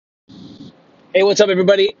Hey, what's up,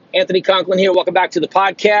 everybody? Anthony Conklin here. Welcome back to the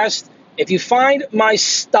podcast. If you find my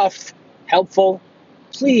stuff helpful,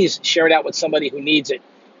 please share it out with somebody who needs it.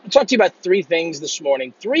 I'll talk to you about three things this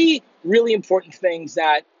morning. Three really important things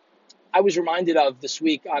that I was reminded of this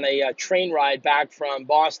week on a train ride back from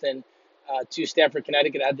Boston to Stamford,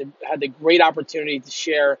 Connecticut. I had the great opportunity to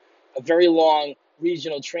share a very long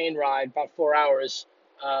regional train ride, about 4 hours,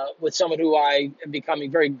 with someone who I am becoming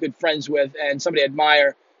very good friends with and somebody I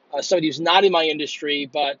admire, somebody who's not in my industry,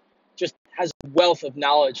 but just has a wealth of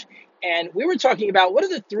knowledge. And we were talking about what are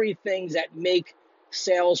the three things that make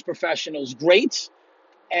sales professionals great,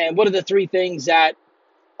 and what are the three things that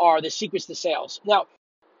are the secrets to sales. Now,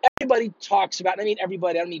 everybody talks about, and I mean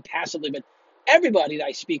everybody, I don't mean passively, but everybody that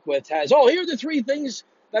I speak with has, oh, here are the three things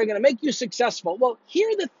that are going to make you successful. Well, here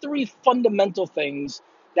are the three fundamental things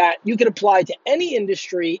that you can apply to any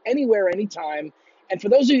industry, anywhere, anytime. And for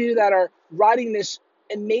those of you that are riding this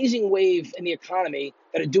amazing wave in the economy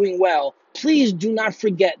that are doing well, please do not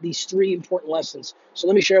forget these three important lessons. So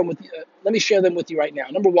let me share them with you. Let me share them with you right now.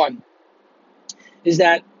 Number one is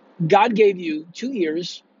that God gave you 2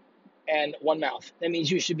 ears and one mouth. That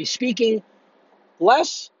means you should be speaking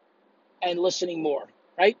less and listening more,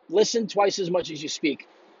 right? Listen twice as much as you speak.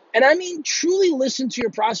 And I mean, truly listen to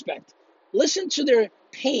your prospect. Listen to their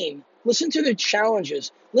pain. Listen to their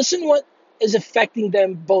challenges. Listen what is affecting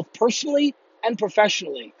them both personally and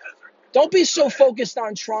professionally. Don't be so focused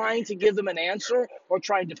on trying to give them an answer or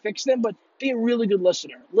trying to fix them, but be a really good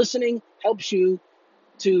listener. Listening helps you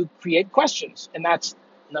to create questions. And that's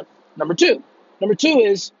number two. Number two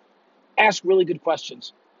is ask really good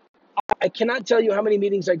questions. I cannot tell you how many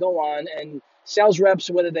meetings I go on, and sales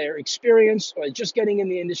reps, whether they're experienced or just getting in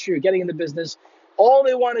the industry or getting in the business, all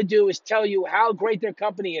they want to do is tell you how great their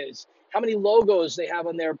company is, how many logos they have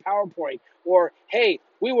on their PowerPoint, or hey,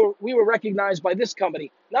 we were recognized by this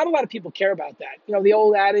company. Not a lot of people care about that. You know, the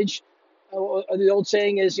old adage, the old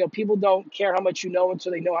saying is, you know, people don't care how much you know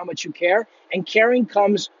until they know how much you care, and caring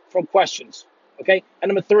comes from questions. Okay, and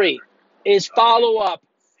number three is follow up.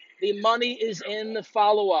 The money is in the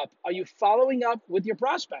follow-up. Are you following up with your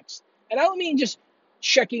prospects? And I don't mean just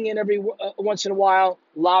checking in every once in a while,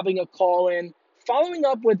 lobbing a call in. Following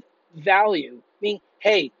up with value. I mean,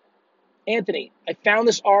 hey, Anthony, I found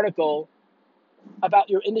this article about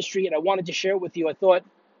your industry and I wanted to share it with you. I thought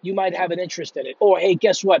you might have an interest in it. Or, hey,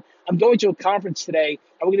 guess what? I'm going to a conference today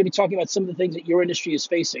and we're going to be talking about some of the things that your industry is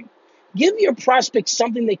facing. Give your prospects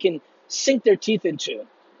something they can sink their teeth into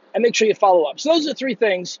and make sure you follow up. So those are three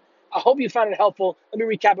things. I hope you found it helpful. Let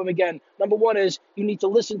me recap them again. Number one is you need to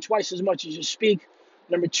listen twice as much as you speak.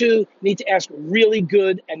 Number two, you need to ask really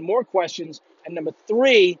good and more questions. And number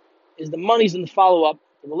three is the money's in the follow-up,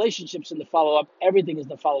 the relationships in the follow-up, everything is in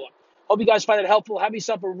the follow-up. Hope you guys find it helpful. Have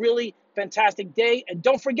yourself a really fantastic day. And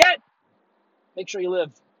don't forget, make sure you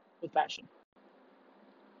live with passion.